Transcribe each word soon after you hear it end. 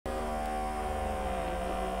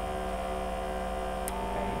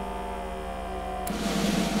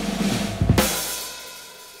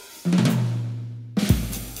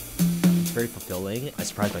very fulfilling. I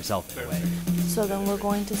surprised myself in a way. So then we're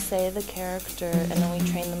going to say the character and then we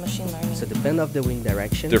train the machine learning. So depending of the wind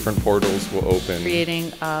direction, different portals will open.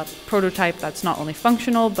 Creating a prototype that's not only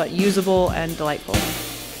functional but usable and delightful.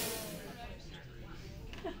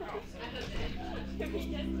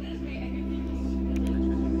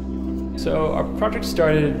 So our project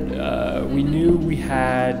started, we knew we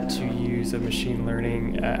had to use a machine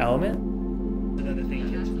learning element.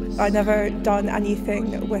 I'd never done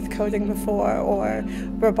anything with coding before or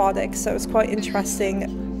robotics, so it's quite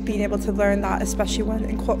interesting being able to learn that, especially when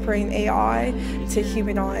incorporating AI to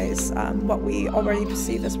humanize what we already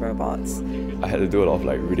perceive as robots. I had to do a lot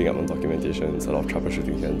of reading up on documentations, a lot of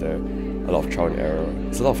troubleshooting here and there, a lot of trial and error.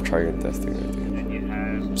 It's a lot of trying and testing, I think.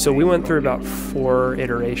 So we went through about 4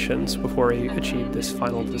 iterations before we achieved this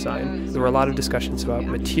final design. There were a lot of discussions about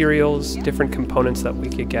materials, different components that we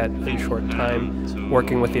could get in a short time,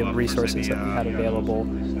 working with the resources that we had available,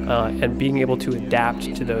 and being able to adapt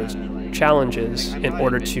to those challenges in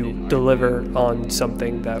order to deliver on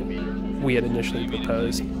something that we had initially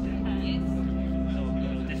proposed.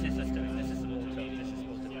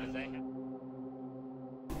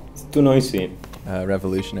 It's too noisy. A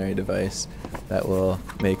revolutionary device that will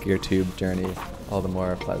make your tube journey all the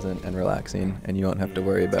more pleasant and relaxing, and you won't have to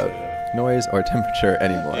worry about noise or temperature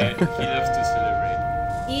anymore. Yeah, he loves to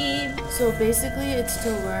celebrate. So basically it's to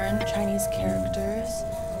learn Chinese characters.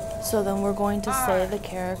 So then we're going to say the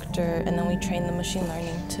character and then we train the machine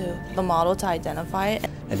learning to the model to identify it.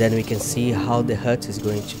 and then we can see how the hut is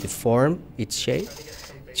going to deform its shape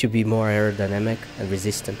to be more aerodynamic and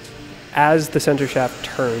resistant. As the sensor shaft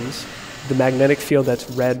turns, the magnetic field that's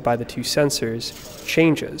read by the 2 sensors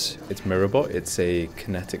changes. It's MirrorBot. It's a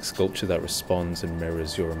kinetic sculpture that responds and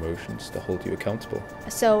mirrors your emotions to hold you accountable.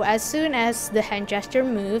 So as soon as the hand gesture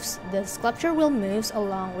moves, the sculpture will move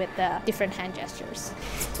along with the different hand gestures.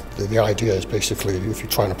 The idea is basically if you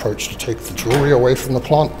try and approach to take the jewelry away from the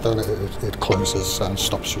plant, then it closes and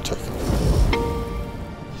stops you taking it.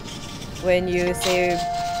 When you say,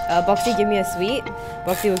 Boxy, give me a sweet,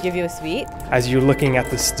 Boxy will give you a sweet. As you're looking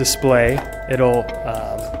at this display, it'll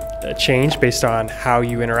change based on how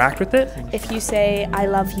you interact with it. If you say, I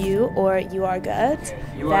love you or you are good,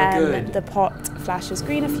 then the pot flashes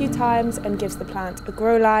green a few times and gives the plant a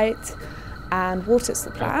grow light and waters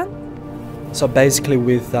the plant. So basically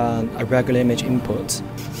with a regular image input,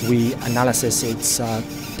 we analyze its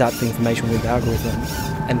depth information with the algorithm,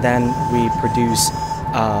 and then we produce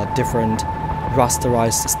different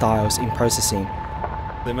rasterized styles in processing.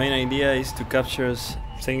 The main idea is to capture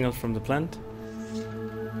signals from the plant.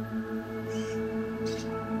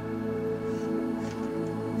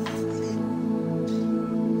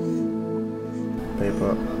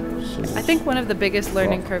 I think one of the biggest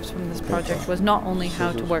learning curves from this project was not only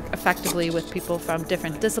how to work effectively with people from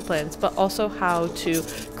different disciplines, but also how to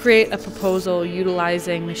create a proposal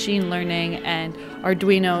utilizing machine learning and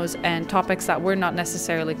Arduinos and topics that we're not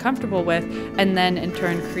necessarily comfortable with, and then in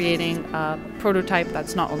turn creating a prototype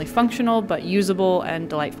that's not only functional but usable and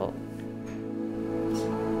delightful.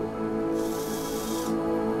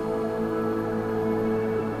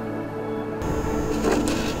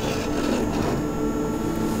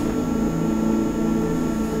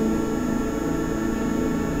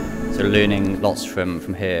 So learning lots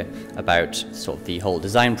from here about sort of the whole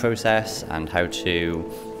design process and how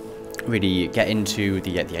to really get into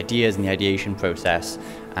the ideas and the ideation process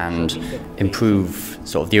and improve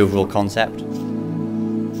sort of the overall concept.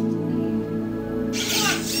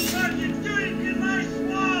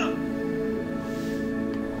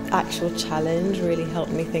 Actual challenge really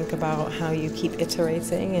helped me think about how you keep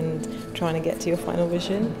iterating and trying to get to your final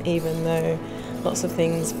vision, even though lots of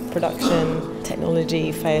things, production,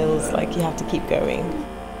 technology fails, like you have to keep going.